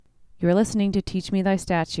You're listening to Teach Me Thy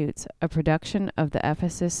Statutes, a production of the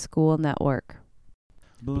Ephesus School Network.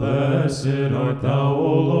 Blessed art thou,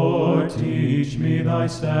 O Lord, teach me thy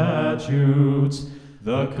statutes.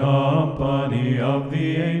 The company of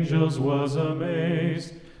the angels was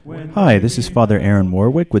amazed. Hi, this is Father Aaron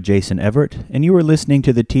Warwick with Jason Everett, and you are listening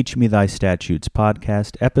to the Teach Me Thy Statutes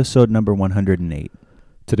podcast, episode number 108.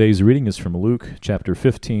 Today's reading is from Luke chapter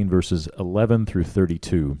 15, verses 11 through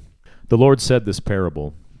 32. The Lord said this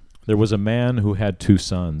parable. There was a man who had 2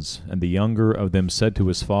 sons, and the younger of them said to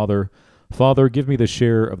his father, Father, give me the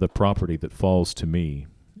share of the property that falls to me.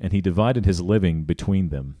 And he divided his living between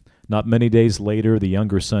them. Not many days later, the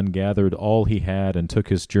younger son gathered all he had and took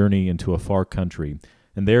his journey into a far country,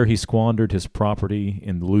 and there he squandered his property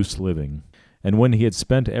in loose living. And when he had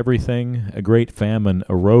spent everything, a great famine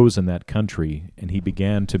arose in that country, and he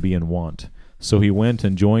began to be in want. So he went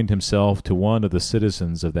and joined himself to one of the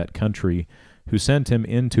citizens of that country, who sent him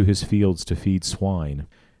into his fields to feed swine.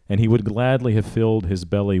 And he would gladly have filled his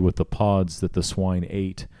belly with the pods that the swine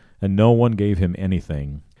ate, and no one gave him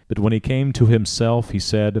anything. But when he came to himself, he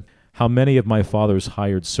said, How many of my father's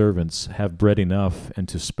hired servants have bread enough and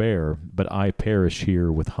to spare, but I perish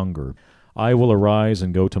here with hunger? I will arise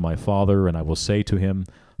and go to my father, and I will say to him,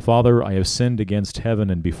 Father, I have sinned against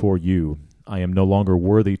heaven and before you. I am no longer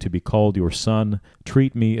worthy to be called your son.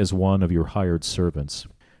 Treat me as one of your hired servants.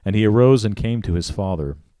 And he arose and came to his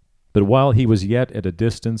father. But while he was yet at a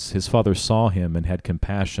distance, his father saw him and had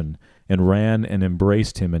compassion, and ran and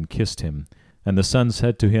embraced him and kissed him. And the son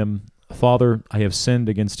said to him, Father, I have sinned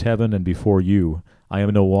against heaven and before you. I am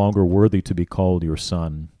no longer worthy to be called your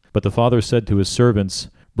son. But the father said to his servants,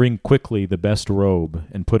 Bring quickly the best robe,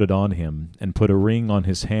 and put it on him, and put a ring on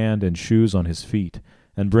his hand and shoes on his feet,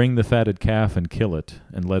 and bring the fatted calf and kill it,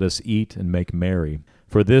 and let us eat and make merry.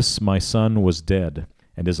 For this my son was dead,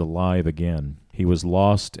 and is alive again. He was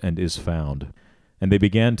lost and is found. And they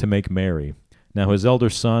began to make merry. Now his elder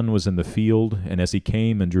son was in the field, and as he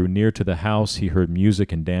came and drew near to the house, he heard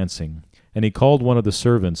music and dancing. And he called one of the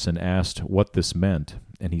servants and asked what this meant.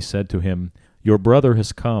 And he said to him, Your brother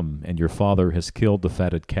has come, and your father has killed the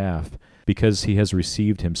fatted calf, because he has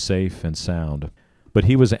received him safe and sound. But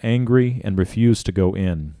he was angry and refused to go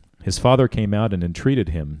in. His father came out and entreated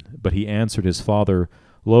him, but he answered his father,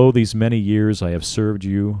 Lo, these many years I have served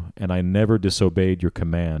you, and I never disobeyed your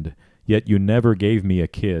command. Yet you never gave me a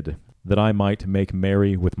kid, that I might make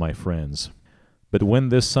merry with my friends. But when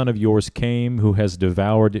this son of yours came, who has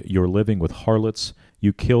devoured your living with harlots,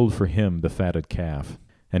 you killed for him the fatted calf.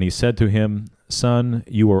 And he said to him, Son,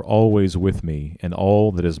 you are always with me, and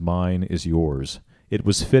all that is mine is yours. It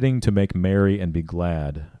was fitting to make merry and be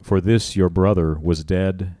glad, for this your brother was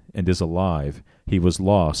dead and is alive. He was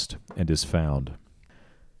lost and is found.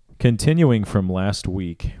 Continuing from last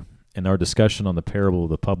week in our discussion on the parable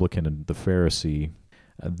of the publican and the Pharisee,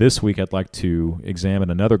 this week I'd like to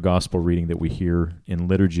examine another gospel reading that we hear in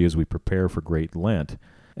liturgy as we prepare for Great Lent.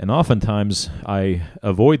 And oftentimes I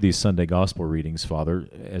avoid these Sunday gospel readings, Father,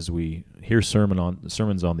 as we hear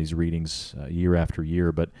sermons on these readings year after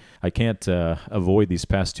year, but I can't avoid these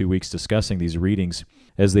past 2 weeks discussing these readings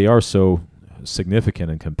as they are so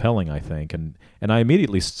significant and compelling, I think. And I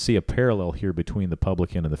immediately see a parallel here between the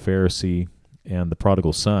publican and the Pharisee and the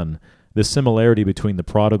prodigal son. This similarity between the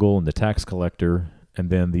prodigal and the tax collector,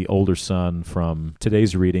 and then the older son from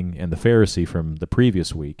today's reading and the Pharisee from the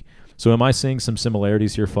previous week. So am I seeing some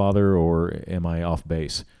similarities here, Father, or am I off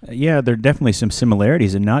base? Yeah, there are definitely some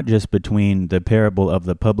similarities, and not just between the parable of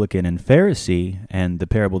the publican and Pharisee and the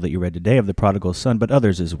parable that you read today of the prodigal son, but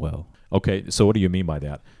others as well. Okay, so what do you mean by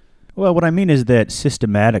that? Well, what I mean is that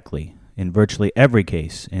systematically, in virtually every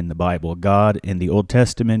case in the Bible, God in the Old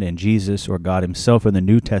Testament and Jesus or God himself in the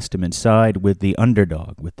New Testament side with the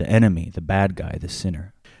underdog, with the enemy, the bad guy, the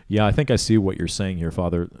sinner. Yeah, I think I see what you're saying here,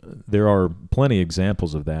 Father. There are plenty of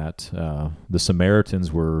examples of that. The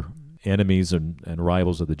Samaritans were enemies and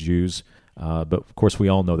rivals of the Jews, but of course we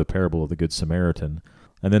all know the parable of the Good Samaritan.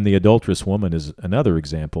 And then the adulterous woman is another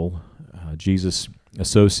example. Jesus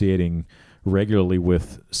associating regularly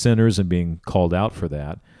with sinners and being called out for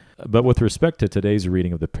that. But with respect to today's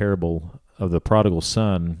reading of the parable of the prodigal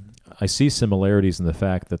son, I see similarities in the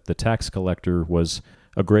fact that the tax collector was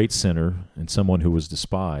a great sinner and someone who was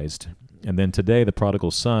despised. And then today the prodigal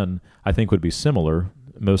son, I think, would be similar,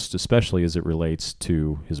 most especially as it relates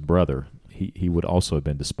to his brother. He would also have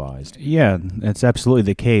been despised. Yeah, that's absolutely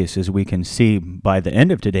the case, as we can see by the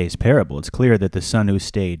end of today's parable. It's clear that the son who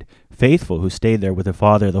stayed faithful, who stayed there with the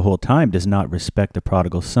father the whole time, does not respect the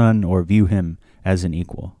prodigal son or view him as an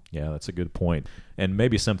equal. Yeah, that's a good point. And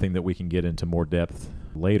maybe something that we can get into more depth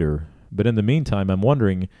later. But in the meantime, I'm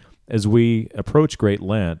wondering, as we approach Great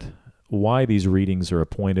Lent, why these readings are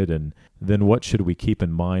appointed, and then what should we keep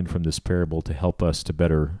in mind from this parable to help us to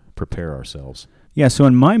better prepare ourselves? Yeah, so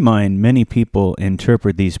in my mind, many people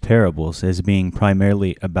interpret these parables as being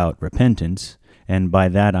primarily about repentance, and by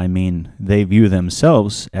that I mean they view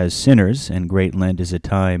themselves as sinners, and Great Lent is a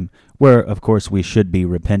time where, of course, we should be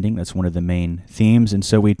repenting. That's one of the main themes, and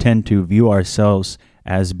so we tend to view ourselves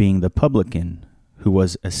as being the publican who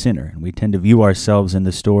was a sinner, and we tend to view ourselves in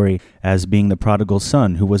the story as being the prodigal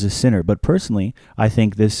son who was a sinner. But personally, I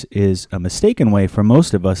think this is a mistaken way for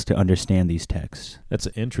most of us to understand these texts. That's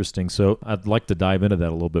interesting. So I'd like to dive into that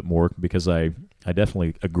a little bit more, because I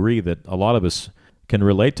definitely agree that a lot of us can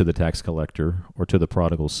relate to the tax collector or to the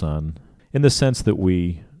prodigal son in the sense that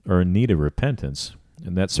we are in need of repentance.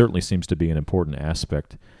 And that certainly seems to be an important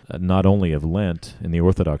aspect, not only of Lent in the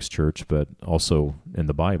Orthodox Church, but also in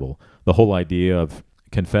the Bible. The whole idea of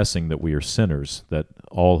confessing that we are sinners, that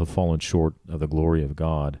all have fallen short of the glory of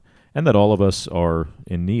God, and that all of us are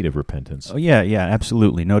in need of repentance. Oh, yeah,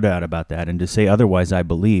 absolutely. No doubt about that. And to say otherwise, I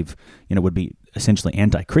believe, would be essentially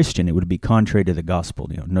anti-Christian. It would be contrary to the gospel.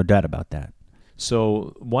 No doubt about that.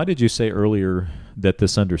 So why did you say earlier that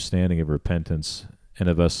this understanding of repentance and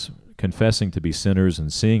of us confessing to be sinners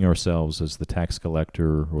and seeing ourselves as the tax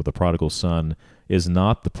collector or the prodigal son is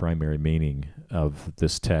not the primary meaning of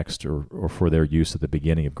this text or for their use at the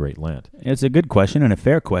beginning of Great Lent? It's a good question and a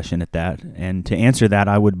fair question at that. And to answer that,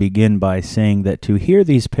 I would begin by saying that to hear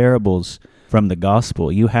these parables from the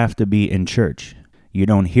gospel, you have to be in church. You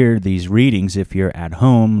don't hear these readings if you're at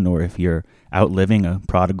home, nor if you're out living a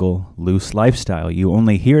prodigal, loose lifestyle. You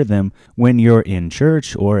only hear them when you're in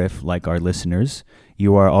church, or if, like our listeners,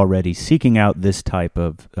 you are already seeking out this type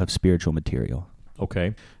of spiritual material.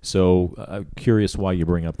 Okay. So I'm curious why you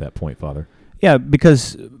bring up that point, Father. Yeah,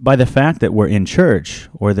 because by the fact that we're in church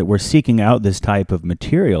or that we're seeking out this type of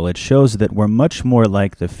material, it shows that we're much more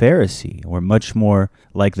like the Pharisee, or much more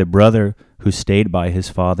like the brother who stayed by his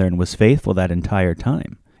father and was faithful that entire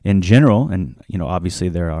time. In general, and obviously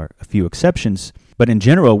there are a few exceptions, but in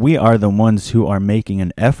general, we are the ones who are making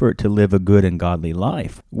an effort to live a good and godly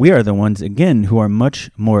life. We are the ones, again, who are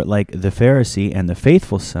much more like the Pharisee and the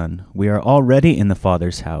faithful son. We are already in the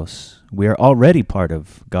Father's house. We are already part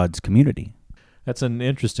of God's community. That's an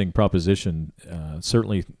interesting proposition.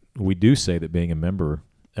 Certainly, we do say that being a member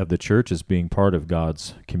of the church is being part of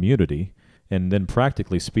God's community. And then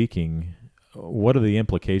practically speaking, what are the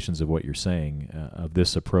implications of what you're saying, of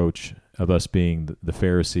this approach of us being the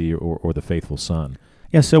Pharisee or the faithful son?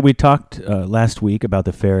 Yeah, so we talked last week about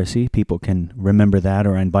the Pharisee. People can remember that,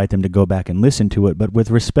 or I invite them to go back and listen to it. But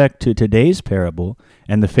with respect to today's parable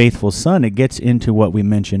and the faithful son, it gets into what we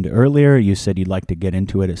mentioned earlier. You said you'd like to get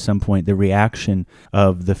into it at some point, the reaction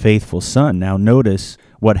of the faithful son. Now notice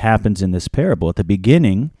what happens in this parable. At the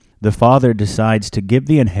beginning, the father decides to give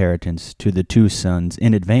the inheritance to the two sons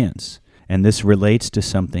in advance. And this relates to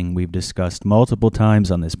something we've discussed multiple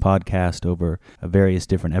times on this podcast over various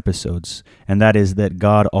different episodes, and that is that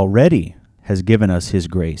God already has given us His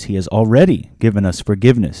grace. He has already given us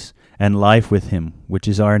forgiveness and life with Him, which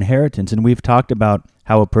is our inheritance. And we've talked about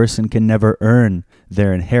how a person can never earn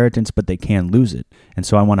their inheritance, but they can lose it. And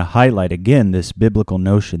so I want to highlight again this biblical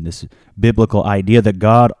notion, this biblical idea that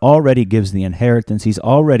God already gives the inheritance. He's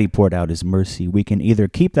already poured out His mercy. We can either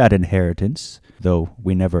keep that inheritance, though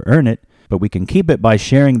we never earn it, but we can keep it by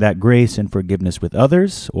sharing that grace and forgiveness with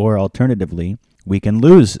others, or alternatively, we can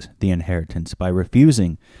lose the inheritance by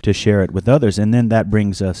refusing to share it with others. And then that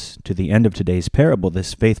brings us to the end of today's parable.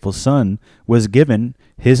 This faithful son was given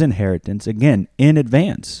his inheritance, again, in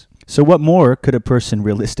advance. So what more could a person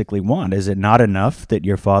realistically want? Is it not enough that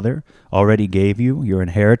your father already gave you your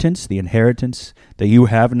inheritance, the inheritance that you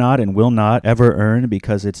have not and will not ever earn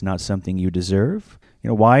because it's not something you deserve?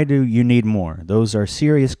 Why do you need more? Those are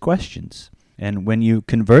serious questions. And when you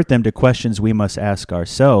convert them to questions we must ask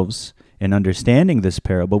ourselves in understanding this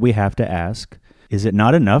parable, we have to ask, is it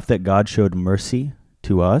not enough that God showed mercy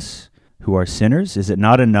to us who are sinners? Is it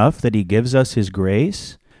not enough that He gives us His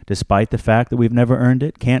grace despite the fact that we've never earned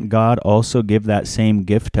it? Can't God also give that same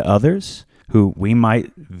gift to others who we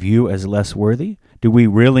might view as less worthy? Do we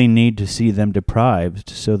really need to see them deprived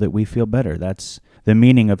so that we feel better? That's the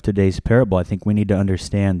meaning of today's parable. I think we need to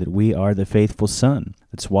understand that we are the faithful son.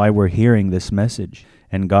 That's why we're hearing this message.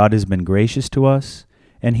 And God has been gracious to us,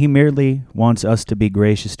 and He merely wants us to be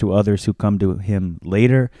gracious to others who come to Him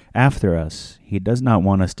later, after us. He does not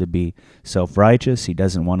want us to be self-righteous. He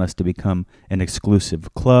doesn't want us to become an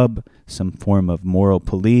exclusive club, some form of moral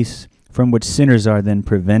police, from which sinners are then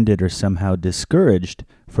prevented or somehow discouraged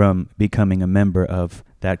from becoming a member of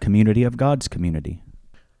that community, of God's community.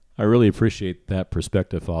 I I really appreciate that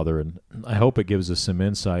perspective, Father, and I hope it gives us some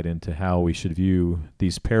insight into how we should view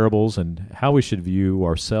these parables and how we should view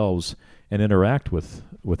ourselves and interact with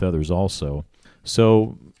others also.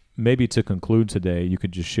 So maybe to conclude today, you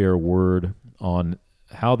could just share a word on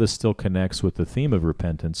how this still connects with the theme of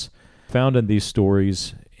repentance found in these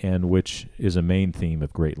stories, and which is a main theme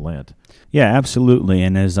of Great Lent. Yeah, absolutely.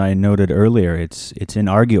 And as I noted earlier, it's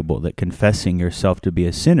inarguable that confessing yourself to be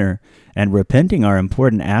a sinner and repenting are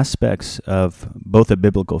important aspects of both a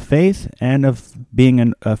biblical faith and of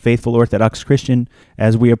being a faithful Orthodox Christian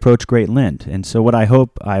as we approach Great Lent. And so what I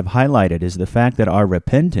hope I've highlighted is the fact that our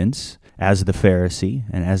repentance as the Pharisee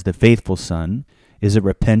and as the faithful son is a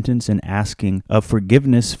repentance and asking of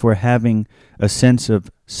forgiveness for having a sense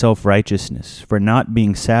of self-righteousness, for not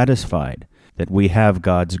being satisfied that we have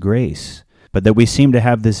God's grace, but that we seem to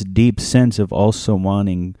have this deep sense of also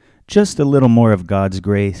wanting just a little more of God's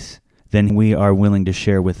grace than we are willing to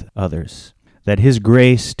share with others, that His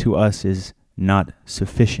grace to us is not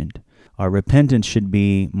sufficient. Our repentance should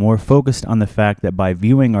be more focused on the fact that by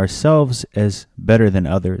viewing ourselves as better than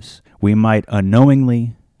others, we might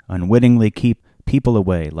unknowingly, unwittingly keep people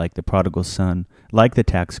away, like the prodigal son, like the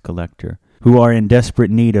tax collector, who are in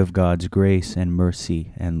desperate need of God's grace and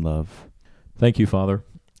mercy and love. Thank you, Father.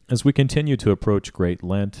 As we continue to approach Great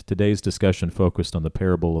Lent, today's discussion focused on the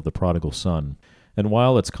parable of the prodigal son. And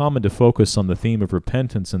while it's common to focus on the theme of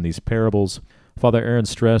repentance in these parables, Father Aaron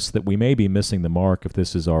stressed that we may be missing the mark if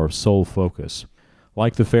this is our sole focus.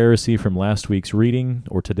 Like the Pharisee from last week's reading,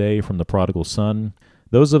 or today from the prodigal son,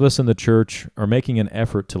 those of us in the church are making an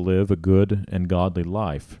effort to live a good and godly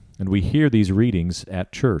life, and we hear these readings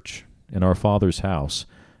at church, in our Father's house,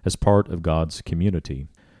 as part of God's community.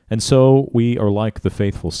 And so we are like the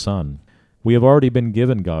faithful son. We have already been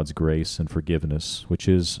given God's grace and forgiveness, which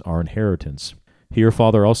is our inheritance. Here,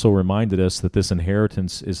 Father also reminded us that this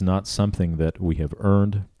inheritance is not something that we have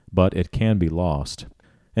earned, but it can be lost.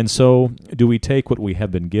 And so, do we take what we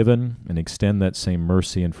have been given and extend that same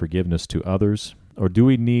mercy and forgiveness to others? Or do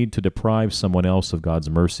we need to deprive someone else of God's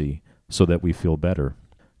mercy so that we feel better?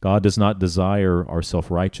 God does not desire our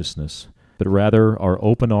self-righteousness, but rather our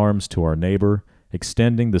open arms to our neighbor,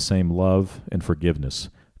 extending the same love and forgiveness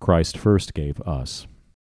Christ first gave us.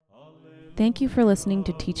 Thank you for listening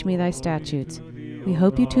to Teach Me Thy Statutes. We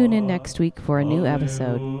hope you tune in next week for a new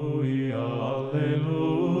episode. Alleluia,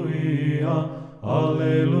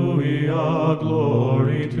 alleluia,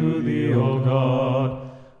 glory to thee, O God.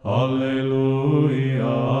 Alleluia,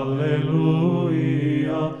 alleluia,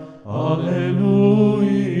 alleluia,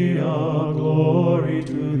 glory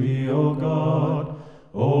to thee, O God.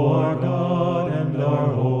 O